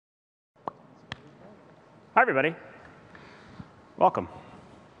Hi, everybody. Welcome.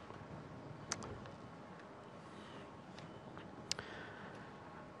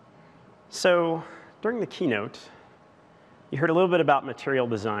 So during the keynote, you heard a little bit about material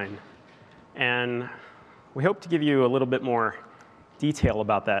design. And we hope to give you a little bit more detail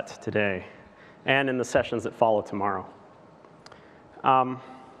about that today and in the sessions that follow tomorrow.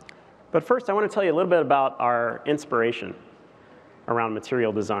 But first, I want to tell you a little bit about our inspiration around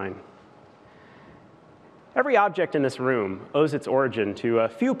material design. Every object in this room owes its origin to a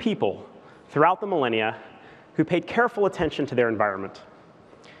few people throughout the millennia who paid careful attention to their environment.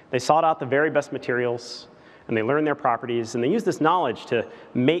 They sought out the very best materials, and they learned their properties, and they used this knowledge to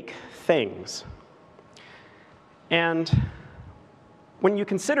make things. And when you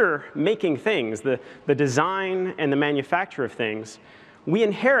consider making things, the design and the manufacture of things, we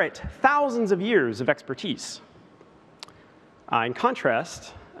inherit thousands of years of expertise. In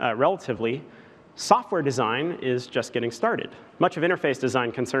contrast, relatively, software design is just getting started. Much of interface design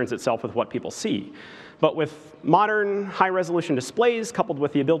concerns itself with what people see. But with modern high-resolution displays coupled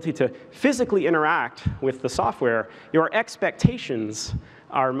with the ability to physically interact with the software, your expectations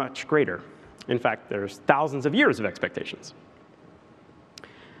are much greater. In fact, there's thousands of years of expectations.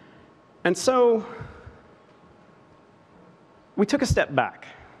 And so we took a step back.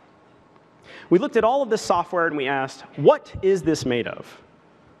 We looked at all of this software and we asked, what is this made of?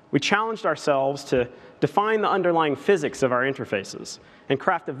 We challenged ourselves to define the underlying physics of our interfaces and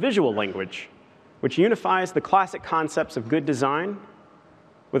craft a visual language which unifies the classic concepts of good design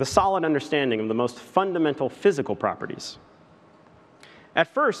with a solid understanding of the most fundamental physical properties. At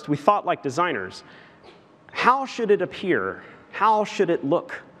first, we thought like designers. How should it appear? How should it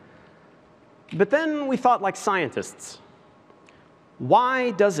look? But then we thought like scientists.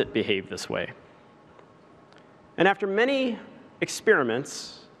 Why does it behave this way? And after many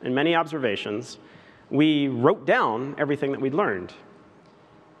experiments and many observations, we wrote down everything that we'd learned.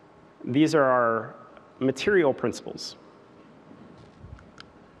 These are our material principles.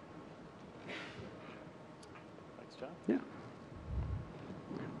 Thanks, John. Yeah.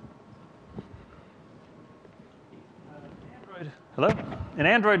 Hello. In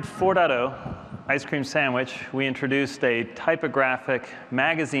Android 4.0, Ice Cream Sandwich, we introduced a typographic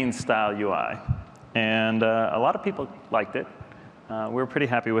magazine-style UI. And a lot of people liked it. We were pretty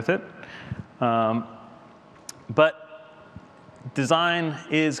happy with it. But design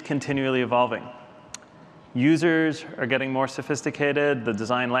is continually evolving. Users are getting more sophisticated. The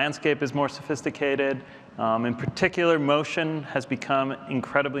design landscape is more sophisticated. In particular, motion has become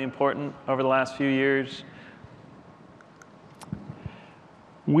incredibly important over the last few years.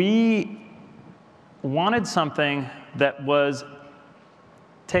 We wanted something that was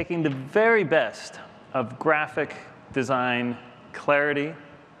taking the very best of graphic design clarity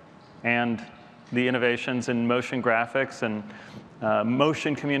and the innovations in motion graphics and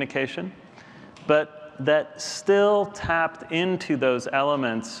motion communication, but that still tapped into those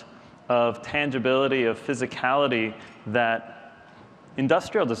elements of tangibility, of physicality that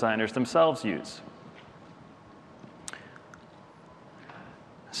industrial designers themselves use.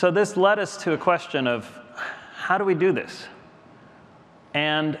 So this led us to a question of, how do we do this?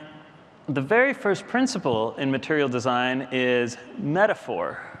 And the very first principle in material design is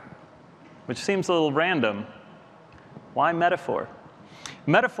metaphor, which seems a little random. Why metaphor?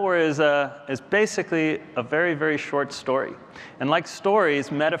 Metaphor is basically a very, very short story. And like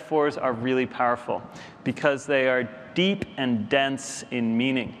stories, metaphors are really powerful because they are deep and dense in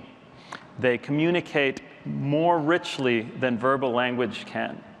meaning. They communicate more richly than verbal language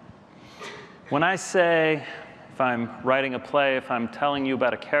can. When I say, if I'm writing a play, if I'm telling you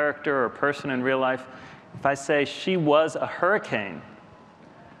about a character or a person in real life, if I say she was a hurricane,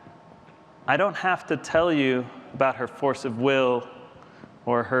 I don't have to tell you about her force of will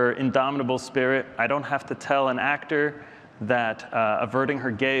or her indomitable spirit. I don't have to tell an actor that averting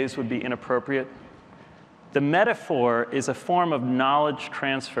her gaze would be inappropriate. The metaphor is a form of knowledge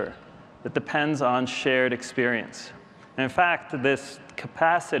transfer that depends on shared experience. And in fact, this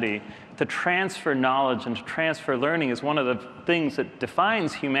capacity to transfer knowledge and to transfer learning is one of the things that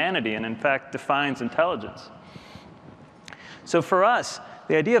defines humanity and, in fact, defines intelligence. So for us,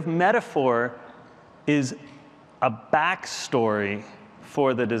 the idea of metaphor is a backstory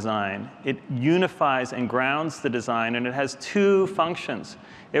for the design. It unifies and grounds the design, and it has two functions.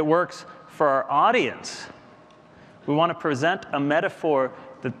 It works for our audience. We want to present a metaphor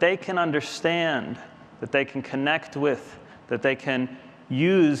that they can understand, that they can connect with, that they can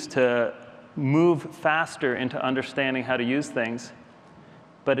use to move faster into understanding how to use things.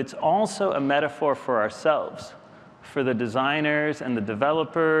 But it's also a metaphor for ourselves. for the designers and the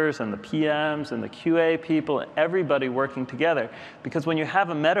developers and the PMs and the QA people, everybody working together. Because when you have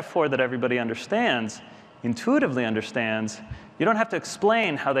a metaphor that everybody understands, intuitively understands, you don't have to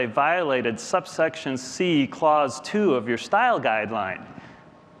explain how they violated subsection C, clause 2 of your style guideline.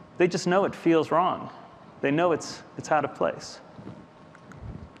 They just know it feels wrong. They know it's out of place.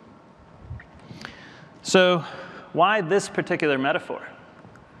 So why this particular metaphor?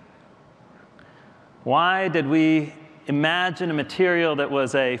 Why did we imagine a material that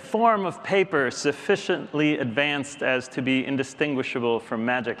was a form of paper sufficiently advanced as to be indistinguishable from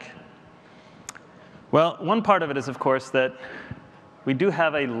magic? Well, one part of it is, of course, that we do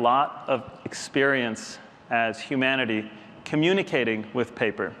have a lot of experience as humanity communicating with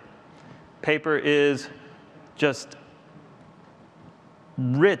paper. Paper is just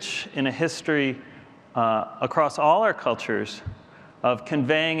rich in a history across all our cultures of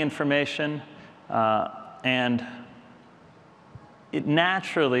conveying information, and it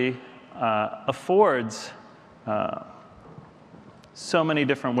naturally affords so many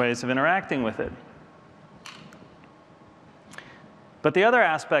different ways of interacting with it. But the other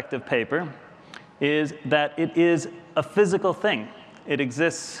aspect of paper is that it is a physical thing. It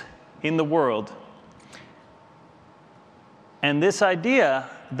exists in the world. And this idea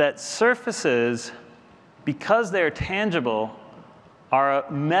that surfaces, because they're tangible, are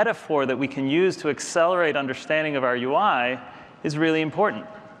a metaphor that we can use to accelerate understanding of our UI is really important.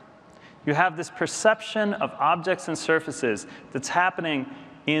 You have this perception of objects and surfaces that's happening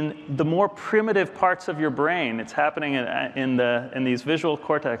in the more primitive parts of your brain. It's happening in these visual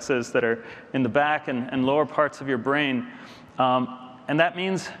cortexes that are in the back and lower parts of your brain. And that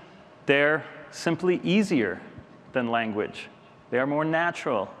means they're simply easier than language. They are more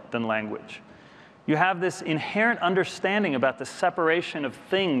natural than language. You have this inherent understanding about the separation of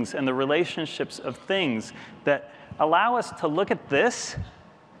things and the relationships of things that allow us to look at this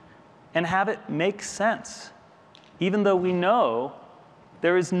and have it make sense, even though we know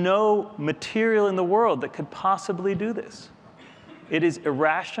there is no material in the world that could possibly do this. It is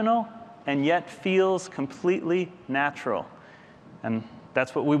irrational and yet feels completely natural. And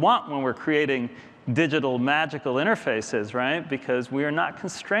that's what we want when we're creating digital magical interfaces, right? Because we are not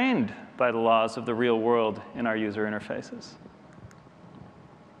constrained by the laws of the real world in our user interfaces.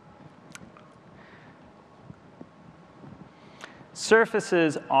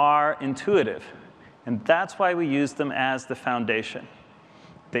 Surfaces are intuitive, and that's why we use them as the foundation.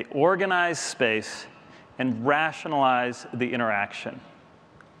 They organize space and rationalize the interaction.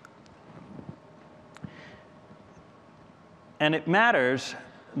 And it matters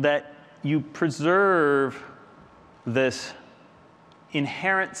that you preserve this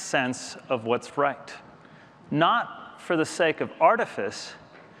inherent sense of what's right, not for the sake of artifice,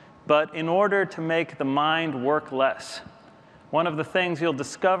 but in order to make the mind work less. One of the things you'll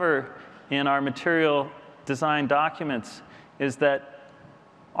discover in our material design documents is that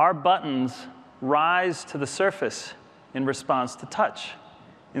our buttons rise to the surface in response to touch,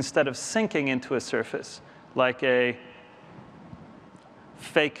 instead of sinking into a surface like a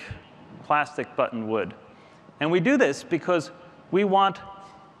fake plastic button would. And we do this because we want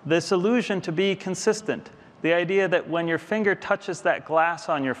this illusion to be consistent. The idea that when your finger touches that glass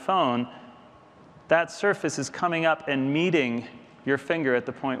on your phone, that surface is coming up and meeting your finger at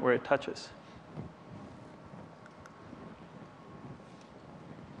the point where it touches.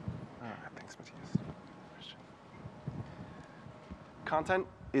 Thanks, Matias. Content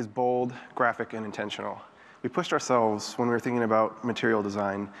is bold, graphic, and intentional. We pushed ourselves when we were thinking about material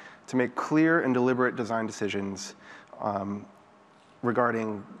design to make clear and deliberate design decisions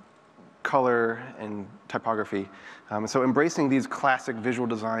regarding color and typography. So embracing these classic visual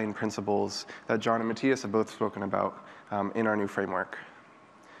design principles that John and Matias have both spoken about in our new framework.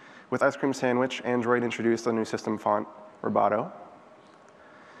 With Ice Cream Sandwich, Android introduced a new system font, Robertson.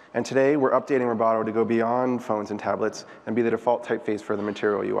 And today, we're updating Robertson to go beyond phones and tablets and be the default typeface for the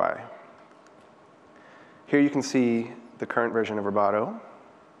material UI. Here you can see the current version of Robertson.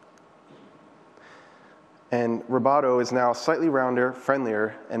 And Robertson is now slightly rounder,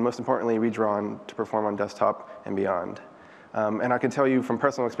 friendlier, and most importantly, redrawn to perform on desktop and beyond. And I can tell you from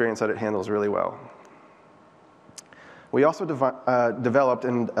personal experience that it handles really well. We also developed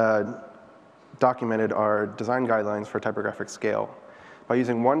and documented our design guidelines for typographic scale. By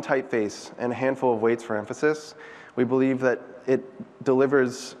using one typeface and a handful of weights for emphasis, we believe that it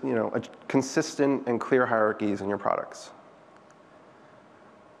delivers a consistent and clear hierarchies in your products.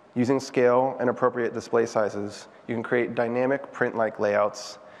 Using scale and appropriate display sizes, you can create dynamic print-like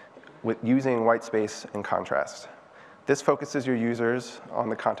layouts using white space and contrast. This focuses your users on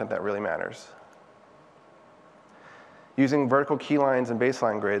the content that really matters. Using vertical key lines and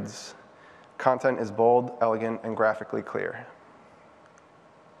baseline grids, content is bold, elegant, and graphically clear.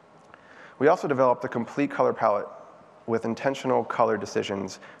 We also developed a complete color palette with intentional color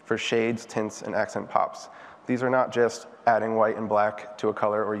decisions for shades, tints, and accent pops. These are not just adding white and black to a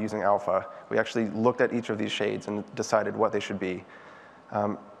color or using alpha. We actually looked at each of these shades and decided what they should be.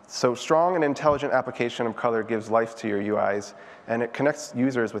 So strong and intelligent application of color gives life to your UIs, and it connects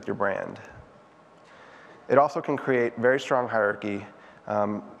users with your brand. It also can create very strong hierarchy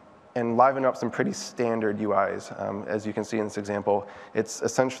and liven up some pretty standard UIs. As you can see in this example, it's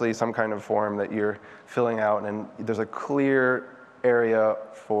essentially some kind of form that you're filling out, and there's a clear area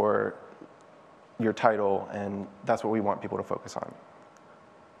for your title, and that's what we want people to focus on.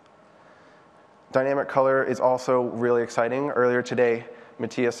 Dynamic color is also really exciting. Earlier today,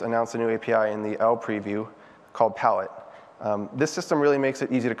 Matias announced a new API in the L preview called Palette. This system really makes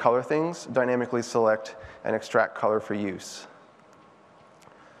it easy to color things, dynamically select and extract color for use.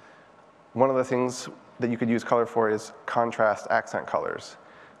 One of the things that you could use color for is contrast accent colors.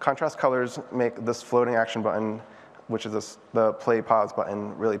 Contrast colors make this floating action button, which is the play pause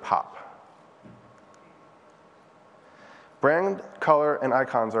button, really pop. Brand color and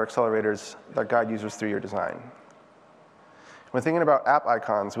icons are accelerators that guide users through your design. When thinking about app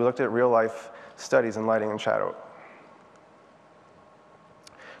icons, we looked at real-life studies in lighting and shadow.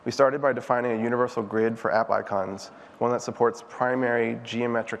 We started by defining a universal grid for app icons, one that supports primary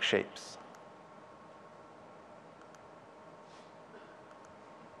geometric shapes.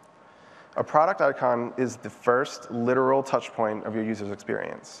 A product icon is the first literal touch point of your user's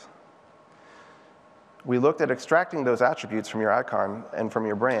experience. We looked at extracting those attributes from your icon and from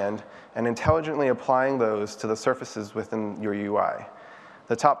your brand and intelligently applying those to the surfaces within your UI.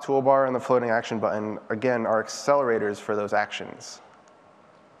 The top toolbar and the floating action button, again, are accelerators for those actions.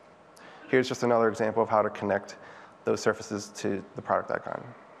 Here's just another example of how to connect those surfaces to the product icon.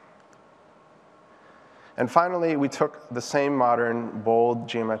 And finally, we took the same modern, bold,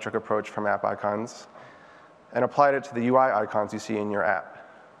 geometric approach from app icons and applied it to the UI icons you see in your app.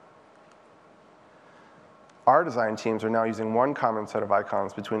 Our design teams are now using one common set of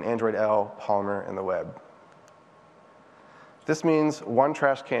icons between Android L, Polymer, and the web. This means one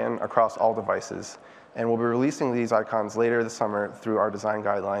trash can across all devices, and we'll be releasing these icons later this summer through our design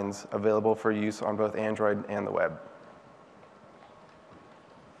guidelines available for use on both Android and the web.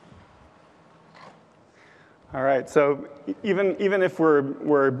 All right, so even if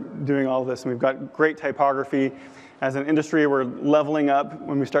we're doing all this and we've got great typography, as an industry we're leveling up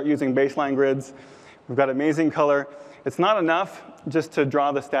when we start using baseline grids. We've got amazing color. It's not enough just to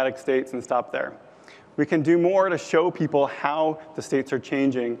draw the static states and stop there. We can do more to show people how the states are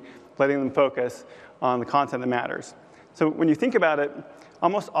changing, letting them focus on the content that matters. So when you think about it,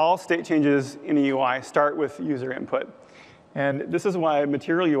 almost all state changes in a UI start with user input. And this is why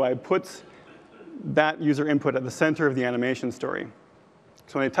Material UI puts that user input at the center of the animation story.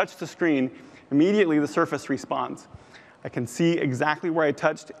 So when I touch the screen, immediately the surface responds. I can see exactly where I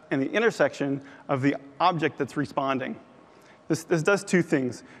touched and the intersection of the object that's responding. This does two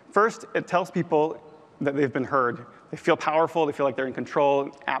things. First, it tells people that they've been heard. They feel powerful, they feel like they're in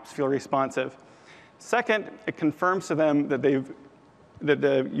control, apps feel responsive. Second, it confirms to them that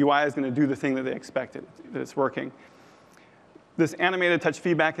the UI is going to do the thing that they expected, that it's working. This animated touch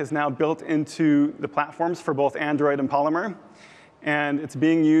feedback is now built into the platforms for both Android and Polymer, and it's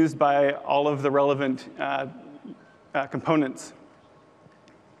being used by all of the relevant components.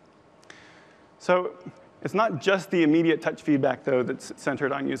 So it's not just the immediate touch feedback, though, that's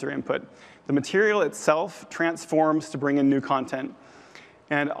centered on user input. The material itself transforms to bring in new content.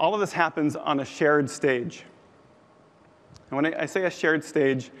 And all of this happens on a shared stage. And when I say a shared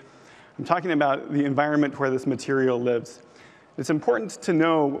stage, I'm talking about the environment where this material lives. It's important to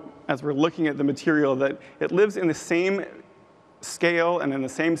know, as we're looking at the material, that it lives in the same scale and in the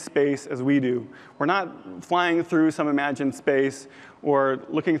same space as we do. We're not flying through some imagined space or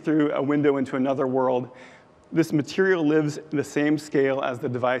looking through a window into another world. This material lives in the same scale as the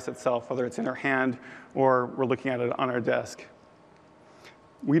device itself, whether it's in our hand or we're looking at it on our desk.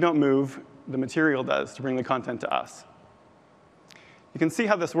 We don't move, the material does to bring the content to us. You can see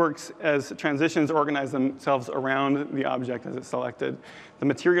how this works as transitions organize themselves around the object as it's selected. The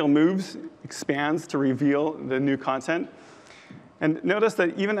material moves, expands to reveal the new content. And notice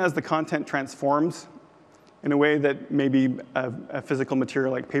that even as the content transforms in a way that maybe a physical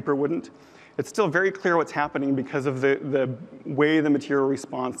material like paper wouldn't, it's still very clear what's happening because of the way the material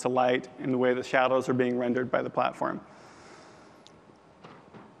responds to light and the way the shadows are being rendered by the platform.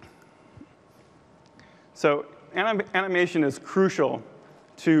 So animation is crucial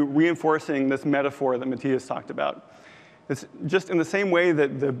to reinforcing this metaphor that Matias talked about. It's just in the same way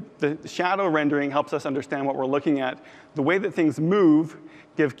that the shadow rendering helps us understand what we're looking at, the way that things move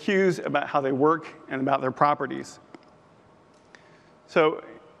give cues about how they work and about their properties. So,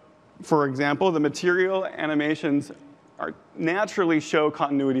 for example, the material animations naturally show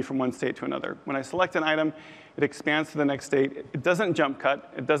continuity from one state to another. When I select an item, it expands to the next state. It doesn't jump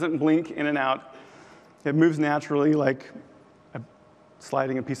cut. It doesn't blink in and out. It moves naturally like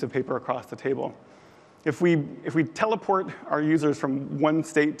sliding a piece of paper across the table. If we teleport our users from one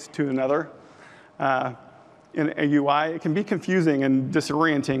state to another in a UI, it can be confusing and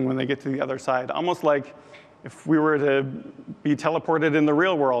disorienting when they get to the other side, almost like if we were to be teleported in the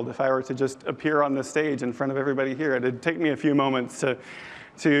real world, if I were to just appear on the stage in front of everybody here, it'd take me a few moments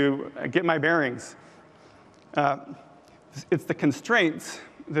to get my bearings. It's the constraints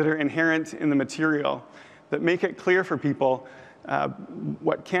that are inherent in the material that make it clear for people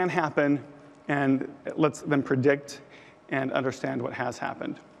what can happen, and it lets them predict and understand what has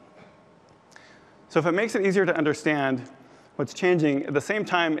happened. So if it makes it easier to understand what's changing, at the same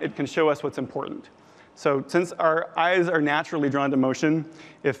time, it can show us what's important. So since our eyes are naturally drawn to motion,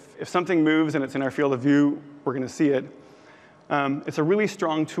 if something moves and it's in our field of view, we're going to see it. It's a really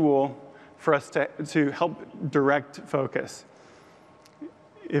strong tool for us to help direct focus.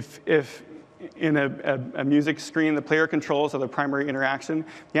 If in a music screen, the player controls are the primary interaction,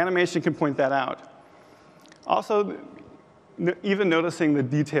 the animation can point that out. Also, even noticing the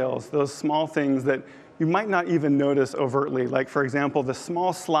details, those small things that you might not even notice overtly, like, for example, the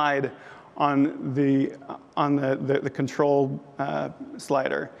small slide on the control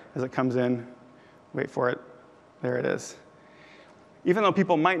slider as it comes in. Wait for it. There it is. Even though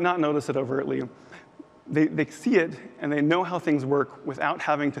people might not notice it overtly, they see it and they know how things work without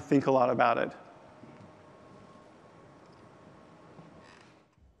having to think a lot about it.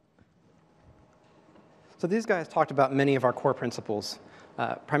 So these guys talked about many of our core principles,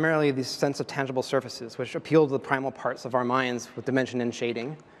 primarily the sense of tangible surfaces, which appeal to the primal parts of our minds with dimension and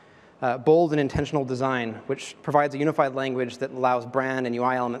shading. Bold and intentional design, which provides a unified language that allows brand and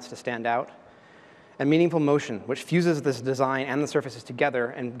UI elements to stand out. And meaningful motion, which fuses this design and the surfaces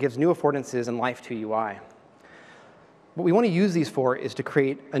together and gives new affordances and life to UI. What we want to use these for is to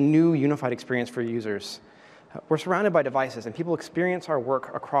create a new unified experience for users. We're surrounded by devices, and people experience our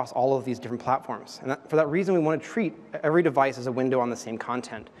work across all of these different platforms. And for that reason, we want to treat every device as a window on the same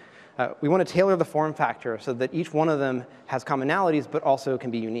content. We want to tailor the form factor so that each one of them has commonalities, but also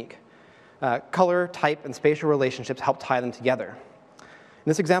can be unique. Color, type, and spatial relationships help tie them together. In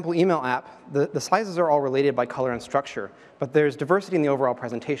this example email app, the sizes are all related by color and structure, but there's diversity in the overall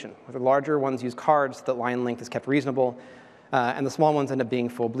presentation. The larger ones use cards so that line length is kept reasonable, and the small ones end up being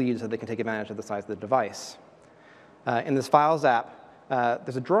full bleed so they can take advantage of the size of the device. In this Files app,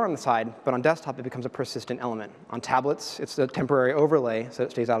 there's a drawer on the side, but on desktop it becomes a persistent element. On tablets, it's a temporary overlay so it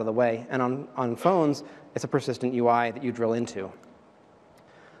stays out of the way, and on phones, it's a persistent UI that you drill into.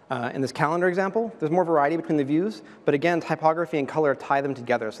 In this calendar example, there's more variety between the views, but again, typography and color tie them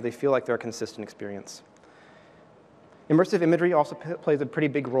together so they feel like they're a consistent experience. Immersive imagery also plays a pretty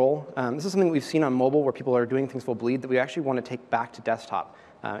big role. This is something that we've seen on mobile where people are doing things full bleed that we actually want to take back to desktop.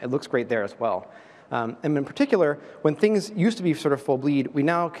 It looks great there as well. And in particular, when things used to be sort of full bleed, we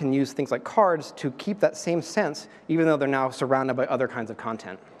now can use things like cards to keep that same sense, even though they're now surrounded by other kinds of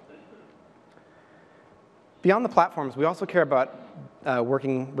content. Beyond the platforms, we also care about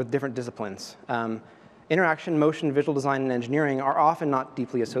working with different disciplines. Interaction, motion, visual design, and engineering are often not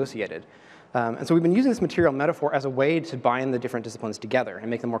deeply associated. And so we've been using this material metaphor as a way to bind the different disciplines together and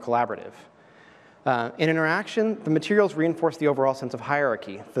make them more collaborative. In interaction, the materials reinforce the overall sense of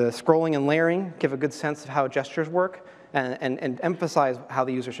hierarchy. The scrolling and layering give a good sense of how gestures work and emphasize how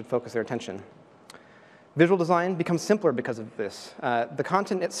the user should focus their attention. Visual design becomes simpler because of this. The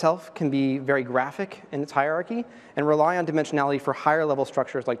content itself can be very graphic in its hierarchy and rely on dimensionality for higher level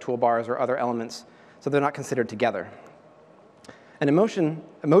structures like toolbars or other elements, so they're not considered together. And emotion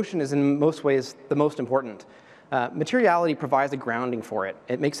is in most ways the most important. Materiality provides a grounding for it.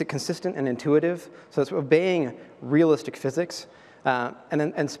 It makes it consistent and intuitive, so it's obeying realistic physics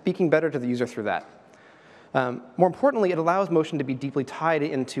and speaking better to the user through that. More importantly, it allows motion to be deeply tied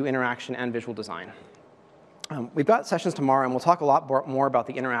into interaction and visual design. We've got sessions tomorrow, and we'll talk a lot more about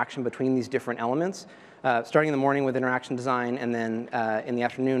the interaction between these different elements, starting in the morning with interaction design, and then in the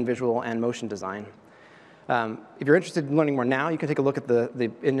afternoon, visual and motion design. If you're interested in learning more now, you can take a look at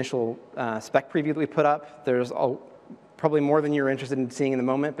the initial spec preview that we put up. There's probably more than you're interested in seeing in the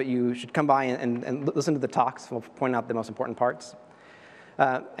moment, but you should come by and listen to the talks. We'll point out the most important parts.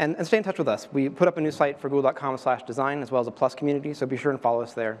 And stay in touch with us. We put up a new site for google.com/design, as well as a Plus community, so be sure and follow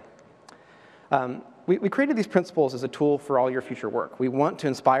us there. We created these principles as a tool for all your future work. We want to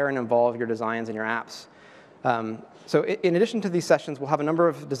inspire and involve your designs and your apps. So in addition to these sessions, we'll have a number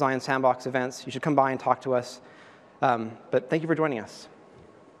of design sandbox events. You should come by and talk to us. But thank you for joining us.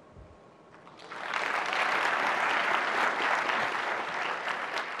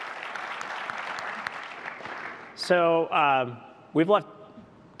 So we've left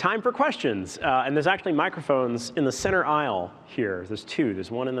time for questions. And there's actually microphones in the center aisle here. There's two.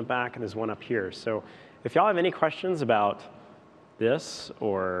 There's one in the back, and there's one up here. So if y'all have any questions about this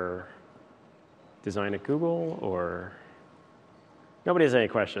or design at Google, or nobody has any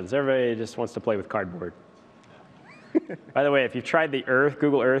questions. Everybody just wants to play with cardboard. By the way, if you've tried the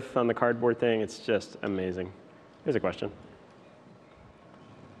Google Earth on the cardboard thing, it's just amazing. Here's a question.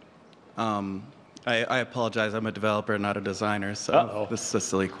 I apologize. I'm a developer, not a designer, so this is a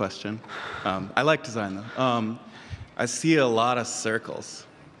silly question. I like design, though. I see a lot of circles.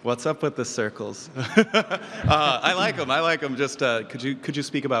 What's up with the circles? I like them. I like them. Just could you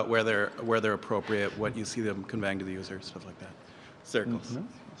speak about where they're appropriate, what you see them conveying to the user, stuff like that? Circles.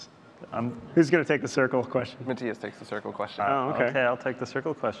 Who's going to take the circle question? Matias takes the circle question. Oh, okay. Okay, I'll take the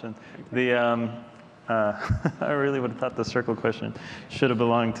circle question. I really would have thought the circle question should have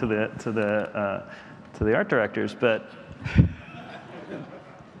belonged to the art directors, but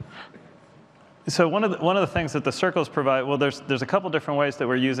so one of the things that the circles provide. Well, there's a couple different ways that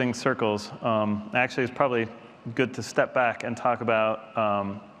we're using circles. Actually, it's probably good to step back and talk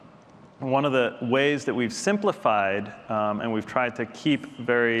about one of the ways that we've simplified and we've tried to keep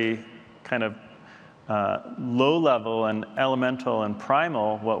very kind of low level and elemental and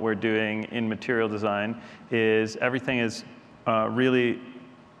primal. What we're doing in material design is everything is really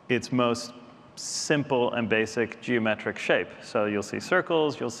its most simple and basic geometric shape. So you'll see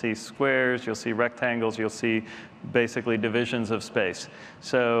circles, you'll see squares, you'll see rectangles, you'll see basically divisions of space.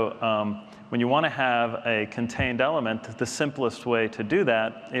 So when you want to have a contained element, the simplest way to do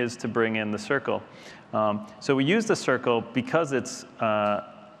that is to bring in the circle. So we use the circle because it's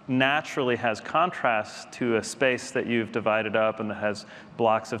naturally has contrast to a space that you've divided up and that has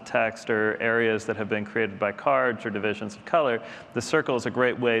blocks of text or areas that have been created by cards or divisions of color. The circle is a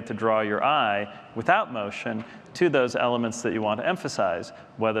great way to draw your eye without motion to those elements that you want to emphasize,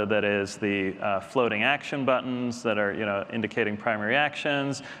 whether that is the floating action buttons that are indicating primary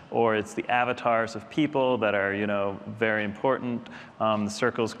actions, or it's the avatars of people that are very important. The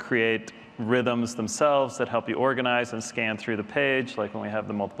circles create rhythms themselves that help you organize and scan through the page, like when we have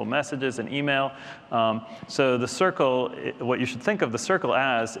the multiple messages and email. So the circle, what you should think of the circle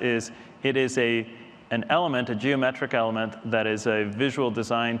as is it is an element, a geometric element that is a visual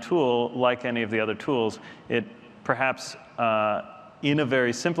design tool like any of the other tools. It perhaps in a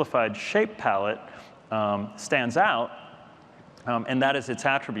very simplified shape palette stands out. And that is its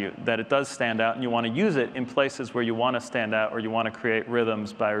attribute, that it does stand out, and you want to use it in places where you want to stand out or you want to create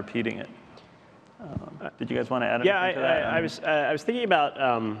rhythms by repeating it. Did you guys want to add anything to that? I was thinking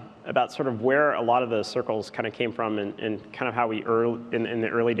about sort of where a lot of the circles kind of came from and kind of how we in the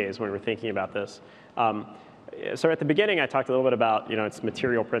early days when we were thinking about this. So at the beginning, I talked a little bit about its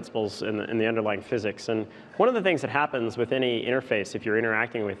material principles and the underlying physics. And one of the things that happens with any interface, if you're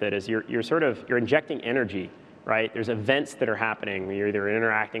interacting with it, is you're injecting energy. Right? There's events that are happening. You're either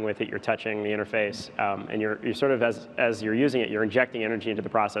interacting with it, you're touching the interface, and you're sort of, as you're using it, you're injecting energy into the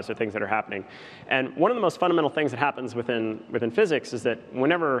process or things that are happening. And one of the most fundamental things that happens within physics is that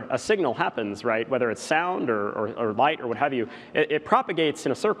whenever a signal happens, right, whether it's sound or light or what have you, it propagates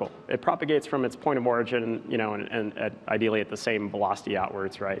in a circle. It propagates from its point of origin, and ideally at the same velocity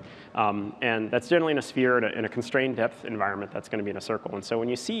outwards, right? And that's generally in a sphere in a constrained depth environment that's going to be in a circle. And so when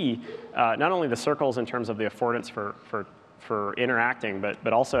you see not only the circles in terms of the affordance for interacting,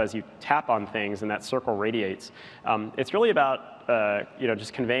 but also as you tap on things and that circle radiates. It's really about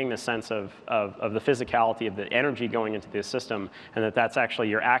just conveying the sense of the physicality of the energy going into the system, and that's actually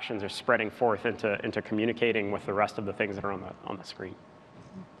your actions are spreading forth into communicating with the rest of the things that are on the screen.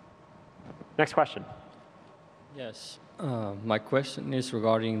 Next question. Yes, my question is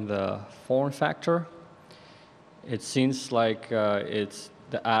regarding the form factor. It seems like it's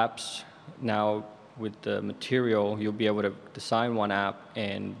the apps now. With the material, you'll be able to design one app,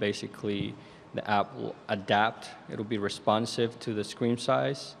 and basically the app will adapt. It'll be responsive to the screen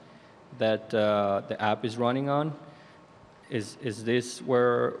size that the app is running on. Is this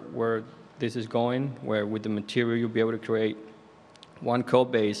where this is going, where with the material you'll be able to create one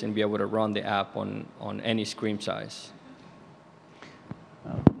code base and be able to run the app on any screen size?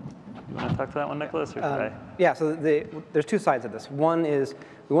 You want to talk to that one, Nicholas, or should I? Yeah, so there's two sides of this. One is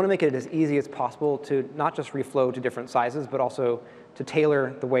we want to make it as easy as possible to not just reflow to different sizes, but also to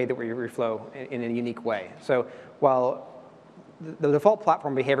tailor the way that we reflow in a unique way. So while the default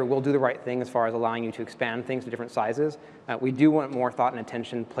platform behavior will do the right thing as far as allowing you to expand things to different sizes, we do want more thought and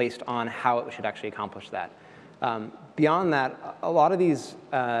attention placed on how it should actually accomplish that. Beyond that, a lot of these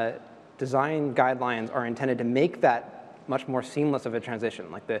design guidelines are intended to make that much more seamless of a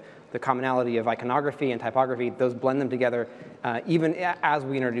transition. Like the commonality of iconography and typography, those blend them together even as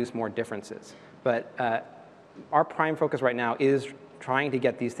we introduce more differences. But our prime focus right now is trying to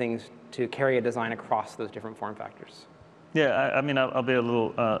get these things to carry a design across those different form factors. Yeah, I mean, I'll be a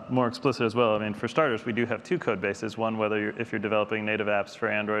little more explicit as well. I mean, for starters, we do have two code bases. One, if you're developing native apps for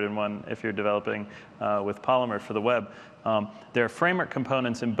Android, and one if you're developing with Polymer for the web. There are framework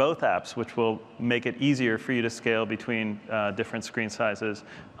components in both apps, which will make it easier for you to scale between different screen sizes.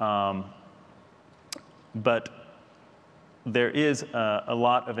 But there is a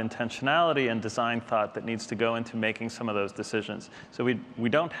lot of intentionality and design thought that needs to go into making some of those decisions. So we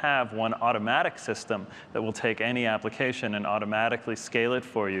don't have one automatic system that will take any application and automatically scale it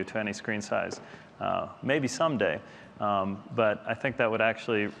for you to any screen size. Maybe someday. But I think that would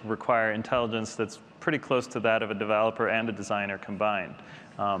actually require intelligence that's pretty close to that of a developer and a designer combined.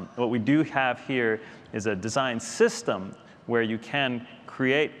 What we do have here is a design system where you can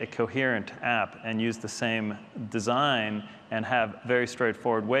create a coherent app and use the same design and have very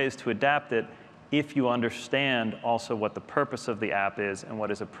straightforward ways to adapt it if you understand also what the purpose of the app is and what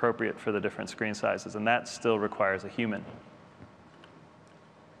is appropriate for the different screen sizes. And that still requires a human.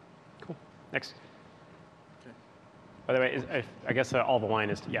 Cool. Next. Okay. By the way, I guess all the line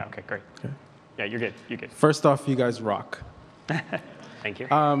is, yeah, okay, great. Okay. Yeah, you're good. You're good. First off, you guys rock. Thank you.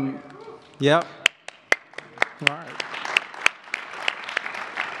 Yep. All right.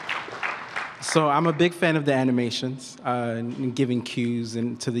 So I'm a big fan of the animations and giving cues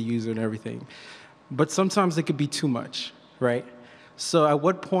to the user and everything. But sometimes it could be too much, right? So at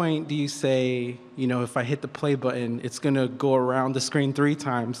what point do you say, if I hit the play button, it's going to go around the screen 3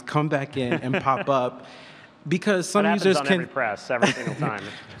 times, come back in, and pop up? Because some users on every press, every single time.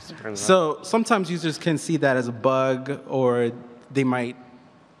 So sometimes users can see that as a bug, or it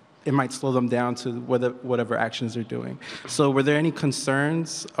might slow them down to whatever actions they're doing. So were there any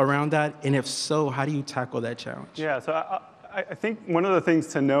concerns around that? And if so, how do you tackle that challenge? Yeah, so I think one of the things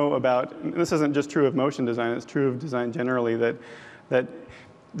to know about, and this isn't just true of motion design, it's true of design generally, that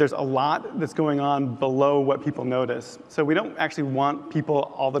there's a lot that's going on below what people notice. So we don't actually want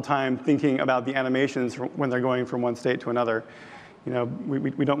people all the time thinking about the animations when they're going from one state to another.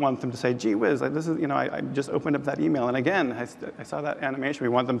 We don't want them to say, gee whiz, like this is, I just opened up that email, and again, I saw that animation. We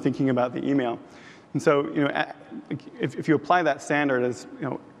want them thinking about the email. And so, if you apply that standard as,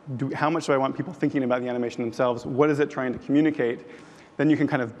 how much do I want people thinking about the animation themselves? What is it trying to communicate? Then you can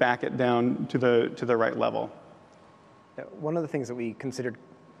kind of back it down to the right level. One of the things that we considered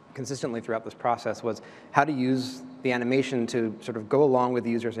consistently throughout this process was how to use the animation to sort of go along with the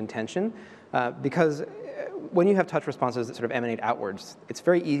user's intention, because when you have touch responses that sort of emanate outwards, it's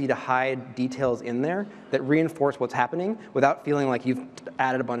very easy to hide details in there that reinforce what's happening without feeling like you've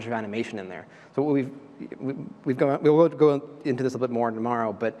added a bunch of animation in there. So we'll go into this a little bit more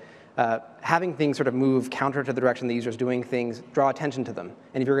tomorrow, but having things sort of move counter to the direction the user's doing things, draw attention to them.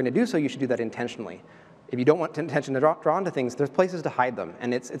 And if you're going to do so, you should do that intentionally. If you don't want attention to draw onto things, there's places to hide them.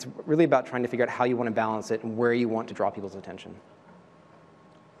 And it's really about trying to figure out how you want to balance it and where you want to draw people's attention.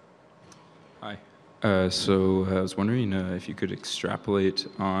 Hi. So I was wondering if you could extrapolate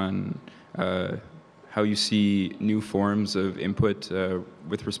on how you see new forms of input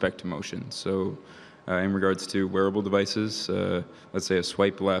with respect to motion. So in regards to wearable devices, let's say a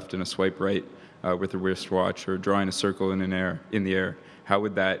swipe left and a swipe right with a wristwatch, or drawing a circle in the air, how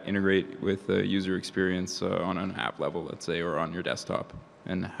would that integrate with the user experience on an app level, let's say, or on your desktop,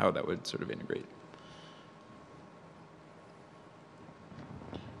 and how that would sort of integrate?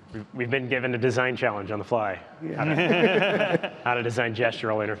 We've been given a design challenge on the fly. How to design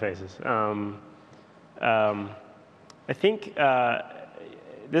gestural interfaces. I think a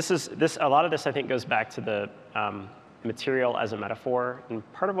lot of this I think goes back to the material as a metaphor. And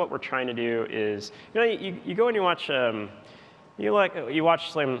part of what we're trying to do is, you go and you watch you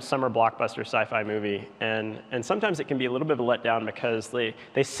watch some summer blockbuster sci-fi movie, and sometimes it can be a little bit of a letdown because they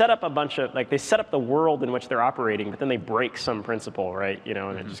set up a bunch of, they set up the world in which they're operating, but then they break some principle, right?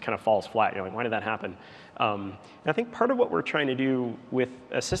 And it just kind of falls flat. You're like, why did that happen? And I think part of what we're trying to do with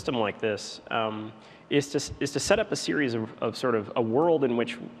a system like this is to set up a series of sort of a world in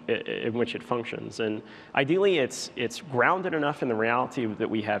which it functions. And ideally, it's grounded enough in the reality that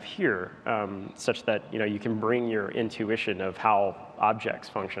we have here, such that you can bring your intuition of how objects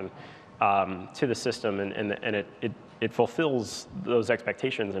function to the system, and it fulfills those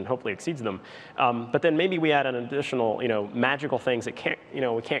expectations and hopefully exceeds them. But then maybe we add an additional, magical things that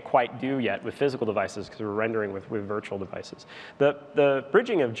we can't quite do yet with physical devices because we're rendering with virtual devices. The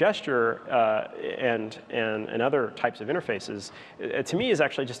bridging of gesture and other types of interfaces, to me, is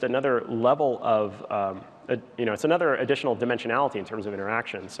actually just another level of it's another additional dimensionality in terms of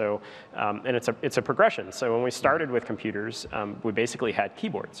interaction. So, and it's a progression. So when we started with computers, we basically had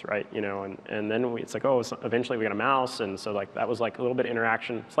keyboards, right? And then it's like, so eventually we got a mouse, and so that was like a little bit of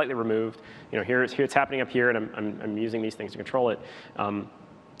interaction, slightly removed. Here it's happening up here, and I'm using these things to control it. And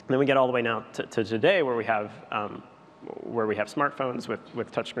then we get all the way now to today, where we have smartphones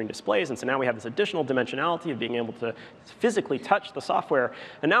with touchscreen displays, and so now we have this additional dimensionality of being able to physically touch the software.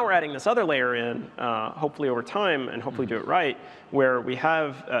 And now we're adding this other layer in, hopefully over time, and hopefully do it right, where we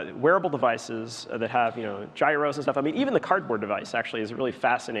have wearable devices that have gyros and stuff. I mean, even the cardboard device actually is really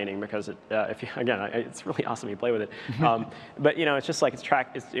fascinating because it's really awesome you play with it. But it's just like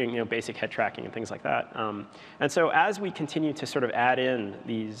it's basic head tracking and things like that. And so as we continue to sort of add in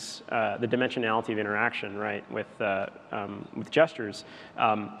these the dimensionality of interaction, right, with gestures,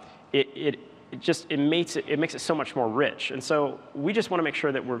 it makes it so much more rich. And so we just want to make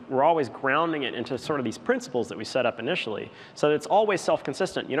sure that we're always grounding it into sort of these principles that we set up initially, so that it's always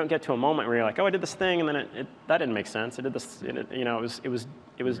self-consistent. You don't get to a moment where you're like, oh, I did this thing, and then that didn't make sense. I did this, it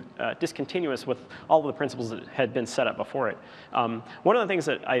was discontinuous with all of the principles that had been set up before it. One of the things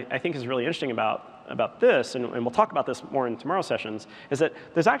that I think is really interesting about this, and we'll talk about this more in tomorrow's sessions, is that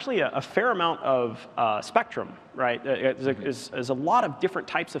there's actually a fair amount of spectrum, right? There's a lot of different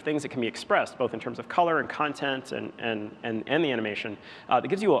types of things that can be expressed, both in terms of color and content and the animation, that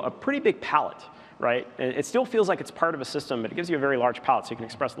gives you a pretty big palette, right? It still feels like it's part of a system, but it gives you a very large palette, so you can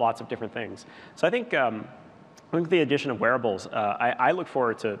express lots of different things. So I think with the addition of wearables, I look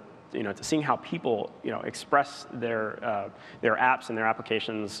forward to seeing how people express their apps and their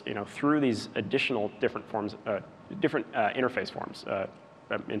applications through these additional different forms, different interface forms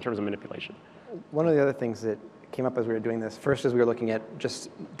in terms of manipulation. One of the other things that came up as we were doing this, first as we were looking at just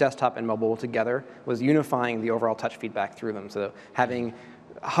desktop and mobile together, was unifying the overall touch feedback through them. So having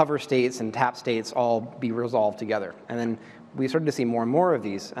hover states and tap states all be resolved together. And then we started to see more and more of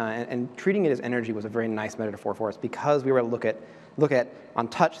these, and treating it as energy was a very nice metaphor for us, because we were able to look at on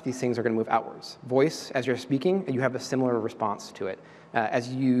touch, these things are going to move outwards. Voice, as you're speaking, you have a similar response to it.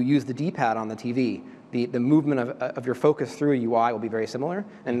 As you use the D-pad on the TV, the movement of your focus through a UI will be very similar.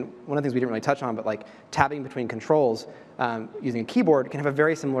 And one of the things we didn't really touch on, but like tabbing between controls using a keyboard can have a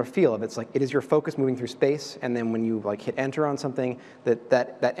very similar feel. It's like it is your focus moving through space, and then when you hit enter on something,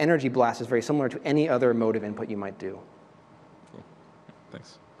 that energy blast is very similar to any other mode of input you might do. Cool.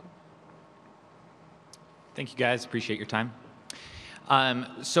 Thanks. Thank you, guys. Appreciate your time.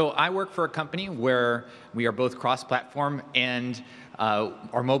 So I work for a company where we are both cross-platform, and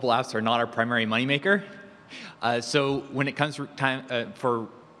our mobile apps are not our primary moneymaker. So when it comes to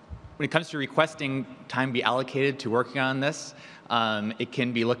when it comes to requesting time be allocated to working on this, it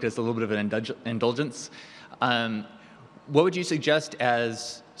can be looked at as a little bit of an indulgence. What would you suggest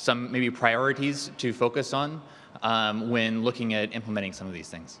as some maybe priorities to focus on when looking at implementing some of these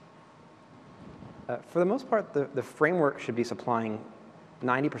things? For the most part, the framework should be supplying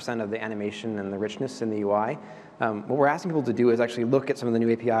 90% of the animation and the richness in the UI. What we're asking people to do is actually look at some of the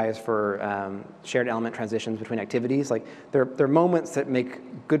new APIs for shared element transitions between activities. Like there are moments that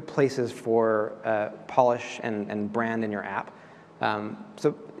make good places for polish and brand in your app.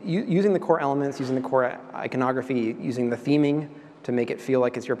 So using the core elements, using the core iconography, using the theming to make it feel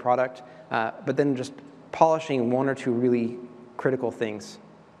like it's your product, but then just polishing one or two really critical things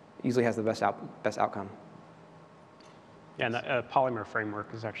usually has the best outcome. Yeah, and the Polymer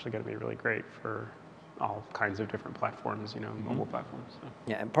framework is actually going to be really great for all kinds of different platforms, mobile platforms. So.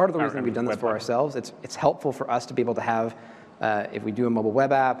 Yeah, and part of the reason we've done this for ourselves, it's helpful for us to be able to have, if we do a mobile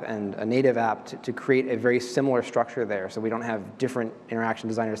web app and a native app, to create a very similar structure there, so we don't have different interaction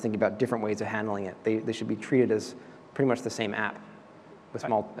designers thinking about different ways of handling it. They should be treated as pretty much the same app with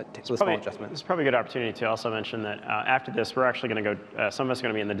small adjustments. It's probably a good opportunity to also mention that after this, we're actually going to go, some of us are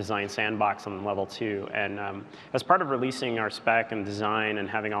going to be in the design sandbox on level 2. And as part of releasing our spec and design and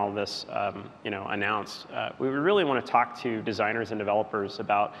having all of this announced, we really want to talk to designers and developers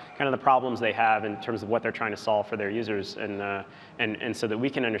about kind of the problems they have in terms of what they're trying to solve for their users, and and so that we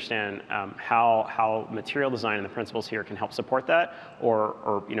can understand how material design and the principles here can help support that,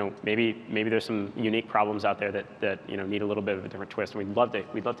 or maybe there's some unique problems out there that need a little bit of a different twist, and we'd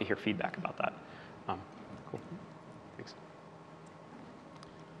love to hear feedback about that. Cool. Thanks.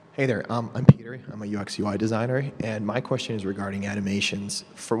 Hey there, I'm Peter. I'm a UX UI designer, and my question is regarding animations.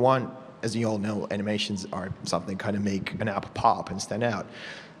 For one, as you all know, animations are something kind of make an app pop and stand out.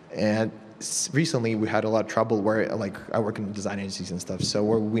 And recently, we had a lot of trouble where, like, I work in design agencies and stuff. So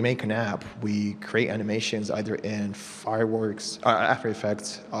where we make an app, we create animations either in Fireworks, After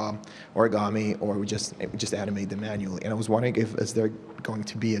Effects, Origami, or we just animate them manually. And I was wondering if is there going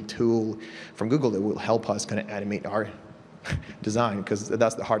to be a tool from Google that will help us kind of animate our design, because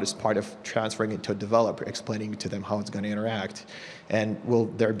that's the hardest part of transferring it to a developer, explaining to them how it's going to interact. And will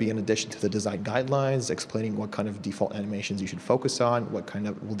there be, in addition to the design guidelines, explaining what kind of default animations you should focus on, what kind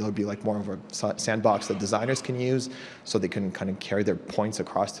of, will there be like more of a sandbox that designers can use so they can kind of carry their points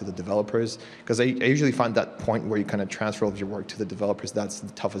across to the developers? Because I usually find that point where you kind of transfer all of your work to the developers, that's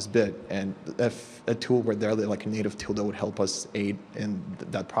the toughest bit. And if a tool were there, like a native tool that would help us aid in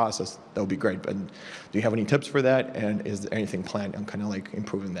that process, that would be great. But do you have any tips for that? And is there anything planned on kind of like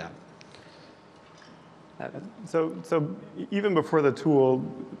improving that? So even before the tool,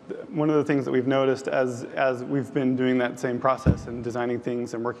 one of the things that we've noticed as we've been doing that same process and designing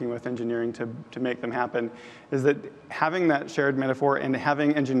things and working with engineering to make them happen, is that having that shared metaphor and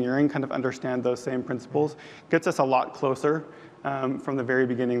having engineering kind of understand those same principles gets us a lot closer from the very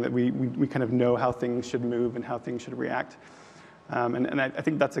beginning, that we kind of know how things should move and how things should react. And I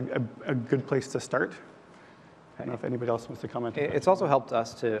think that's a good place to start. I don't know if anybody else wants to comment on that. It's also helped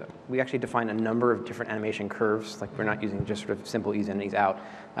us we actually define a number of different animation curves. Like, we're not using just sort of simple ease in, ease out.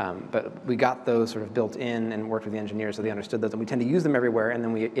 But we got those sort of built in and worked with the engineers so they understood those. And we tend to use them everywhere, and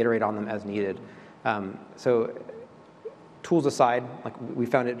then we iterate on them as needed. So tools aside, like, we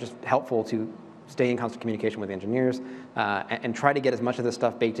found it just helpful to stay in constant communication with the engineers and try to get as much of this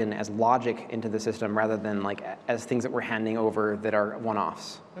stuff baked in as logic into the system rather than like as things that we're handing over that are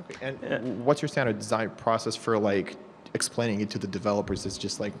one-offs. Okay. And what's your standard design process for like explaining it to the developers? It's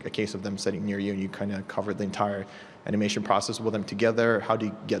just like a case of them sitting near you and you kind of cover the entire animation process with them together. How do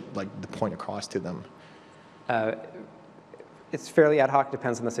you get like the point across to them? It's fairly ad hoc,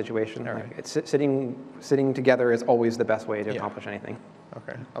 depends on the situation. All right. It's sitting together is always the best way to accomplish anything.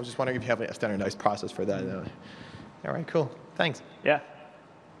 Okay. I was just wondering if you have a standardized process for that. All right, cool. Thanks. Yeah.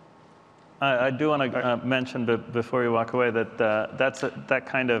 I do want to mention before you walk away that that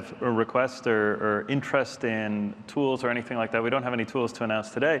kind of a request or interest in tools or anything like that. We don't have any tools to announce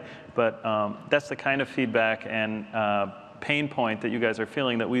today, but that's the kind of feedback and pain point that you guys are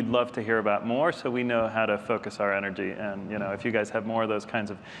feeling that we'd love to hear about more, so we know how to focus our energy. And if you guys have more of those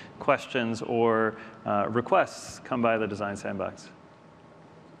kinds of questions or requests, come by the Design Sandbox.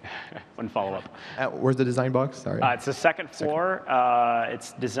 One follow-up. Where's the design box? Sorry. It's the second floor.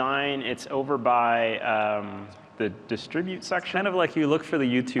 It's design. It's over by the distribute section. Kind of like you look for the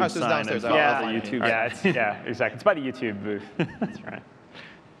YouTube sign and follow the YouTube. Yeah, exactly. It's by the YouTube booth. That's right.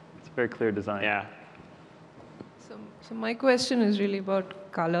 It's a very clear design. Yeah. So my question is really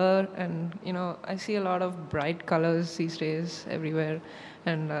about color, and I see a lot of bright colors these days everywhere,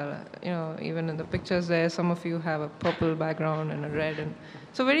 and even in the pictures there, some of you have a purple background and a red, and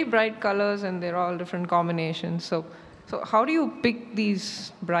so very bright colors, and they're all different combinations. So how do you pick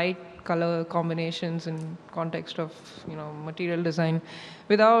these bright color combinations in context of material design,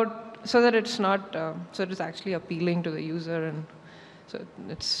 so that it's not so it's actually appealing to the user, and so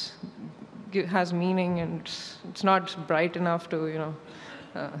it has meaning, and it's not bright enough to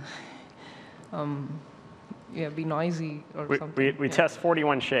be noisy or something. We test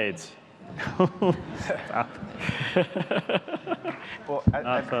 41 shades. Well,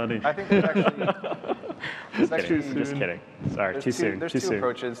 I think there's actually just kidding. Sorry, too soon. There's two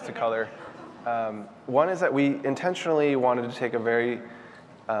approaches to color. One is that we intentionally wanted to take a very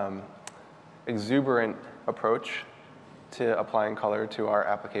exuberant approach to applying color to our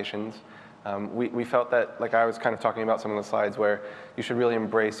applications. We felt that, like I was kind of talking about some of the slides, where you should really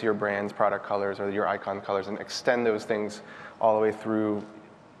embrace your brand's product colors or your icon colors and extend those things all the way through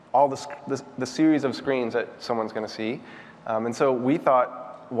all the series of screens that someone's going to see. And so we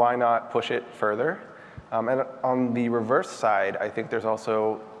thought, why not push it further? And on the reverse side, I think there's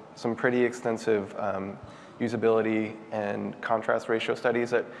also some pretty extensive usability and contrast ratio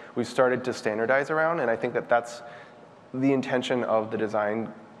studies that we've started to standardize around. And I think that that's the intention of the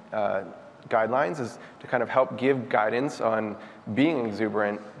design guidelines, is to kind of help give guidance on being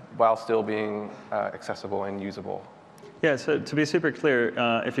exuberant while still being accessible and usable. Yeah, so to be super clear,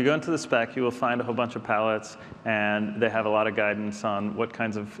 if you go into the spec, you will find a whole bunch of palettes, and they have a lot of guidance on what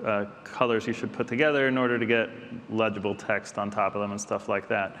kinds of colors you should put together in order to get legible text on top of them and stuff like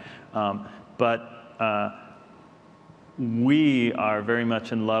that. We are very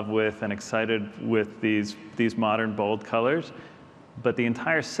much in love with and excited with these modern bold colors, but the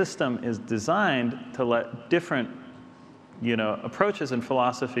entire system is designed to let different approaches and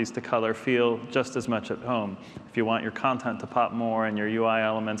philosophies to color feel just as much at home. If you want your content to pop more and your UI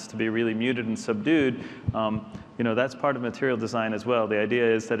elements to be really muted and subdued, that's part of material design as well. The idea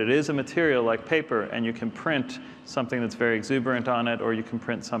is that it is a material like paper, and you can print something that's very exuberant on it, or you can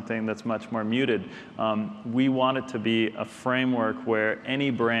print something that's much more muted. We want it to be a framework where any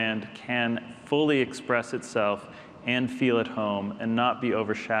brand can fully express itself and feel at home and not be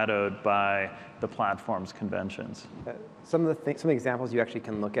overshadowed by the platform's conventions. Some of the examples you actually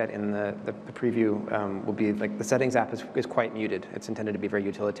can look at in the preview will be like the settings app is quite muted. It's intended to be very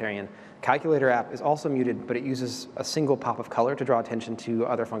utilitarian. Calculator app is also muted, but it uses a single pop of color to draw attention to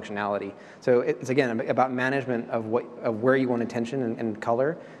other functionality. So it's again about management of where you want attention and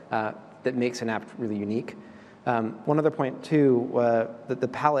color that makes an app really unique. One other point too, the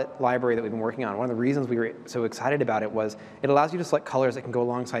palette library that we've been working on, one of the reasons we were so excited about it was it allows you to select colors that can go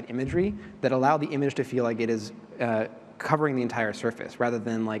alongside imagery that allow the image to feel like it is covering the entire surface rather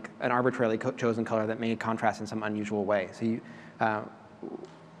than like an arbitrarily chosen color that may contrast in some unusual way. So you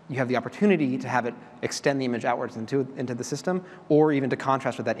have the opportunity to have it extend the image outwards into the system, or even to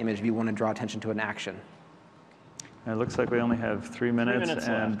contrast with that image if you want to draw attention to an action. It looks like we only have 3 minutes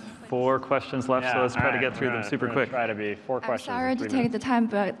and left. 4 questions left, so let's try to get through them super quick. Try to be 4 questions. I'm sorry to take the time,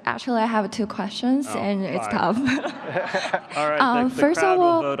 but actually I have 2 questions, and it's tough. All right, the first crowd of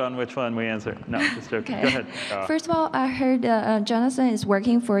all, will vote on which one we answer. No, just joking. Okay. Go ahead. First of all, I heard Jonathan is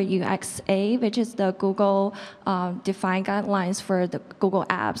working for UXA, which is the Google defined guidelines for the Google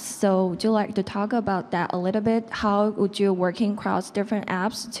apps. So would you like to talk about that a little bit? How would you working across different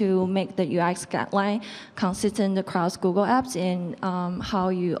apps to make the UX guideline consistent across Google apps, and how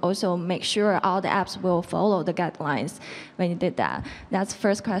you also make sure all the apps will follow the guidelines when you did that? That's the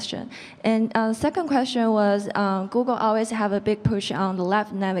first question. And second question was, Google always have a big push on the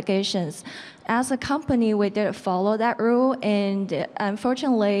left navigations. As a company, we did follow that rule, and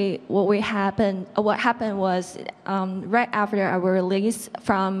unfortunately, what happened was right after our release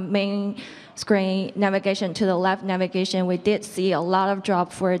from main screen navigation to the left navigation, we did see a lot of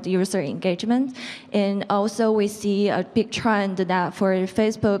drop for the user engagement, and also we see a big trend that for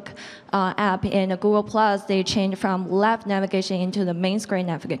Facebook app and Google Plus, they changed from left navigation into the main screen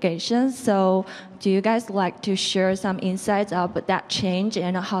navigation. So do you guys like to share some insights of that change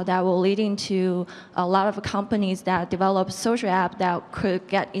and how that will lead into a lot of companies that develop social app that could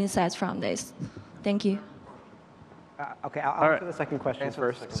get insights from this? Thank you. Okay, I'll answer the second question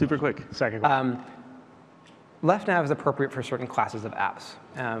first. Super quick. Second question. Left nav is appropriate for certain classes of apps.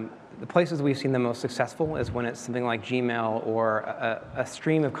 The places we've seen the most successful is when it's something like Gmail or a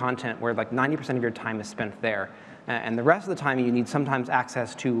stream of content where like 90% of your time is spent there. And the rest of the time you need sometimes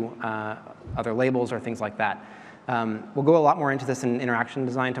access to other labels or things like that. We'll go a lot more into this in interaction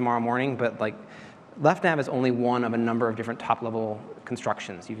design tomorrow morning, but like left nav is only one of a number of different top-level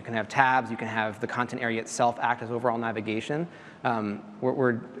constructions. You can have tabs, you can have the content area itself act as overall navigation.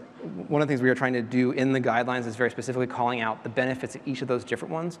 One of the things we are trying to do in the guidelines is very specifically calling out the benefits of each of those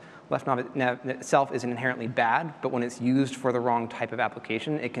different ones. Left nav itself isn't inherently bad, but when it's used for the wrong type of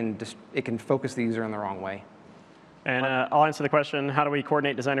application, it can focus the user in the wrong way. And I'll answer the question, how do we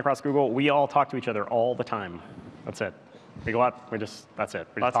coordinate design across Google? We all talk to each other all the time. That's it. We go out, that's it.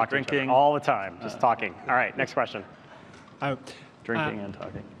 We just talk to each other all the time, just talking. All right, next question. Drinking and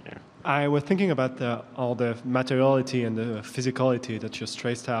talking. Yeah. I was thinking about all the materiality and the physicality that you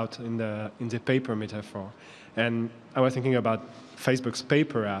stressed out in the paper metaphor. And I was thinking about Facebook's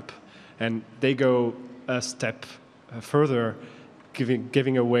paper app, and they go a step further,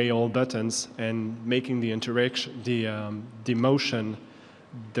 giving away all buttons and making the interaction, the motion,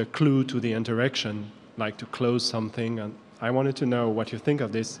 the clue to the interaction, like to close something. And I wanted to know what you think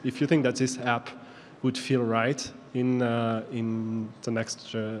of this. If you think that this app would feel right in the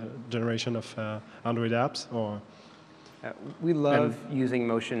next generation of Android apps, or? We love using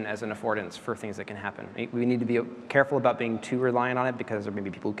motion as an affordance for things that can happen. We need to be careful about being too reliant on it because there may be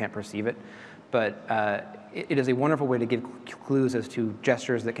people who can't perceive it. But it is a wonderful way to give clues as to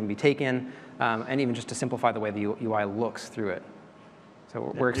gestures that can be taken, and even just to simplify the way the UI looks through it.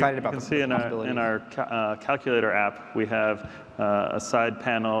 So we're excited about the possibilities. In our calculator app, we have a side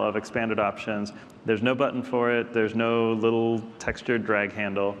panel of expanded options. There's no button for it. There's no little textured drag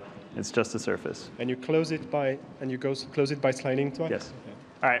handle. It's just a surface. And you close it by close it by sliding twice? Yes. Okay.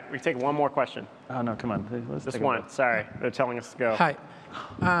 All right, we take one more question. Oh, no, come on. Just one. Sorry, they're telling us to go. Hi.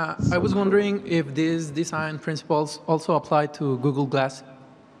 I was wondering if these design principles also apply to Google Glass.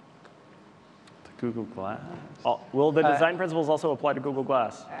 Google Glass? Will the design principles also apply to Google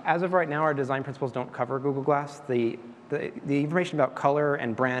Glass? As of right now, our design principles don't cover Google Glass. The information about color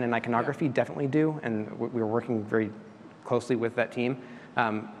and brand and iconography definitely do, and we're working very closely with that team.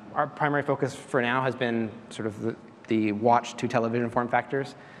 Our primary focus for now has been sort of the watch to television form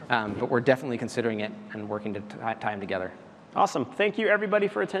factors, but we're definitely considering it and working to tie them together. Awesome. Thank you, everybody,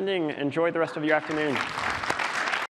 for attending. Enjoy the rest of your afternoon.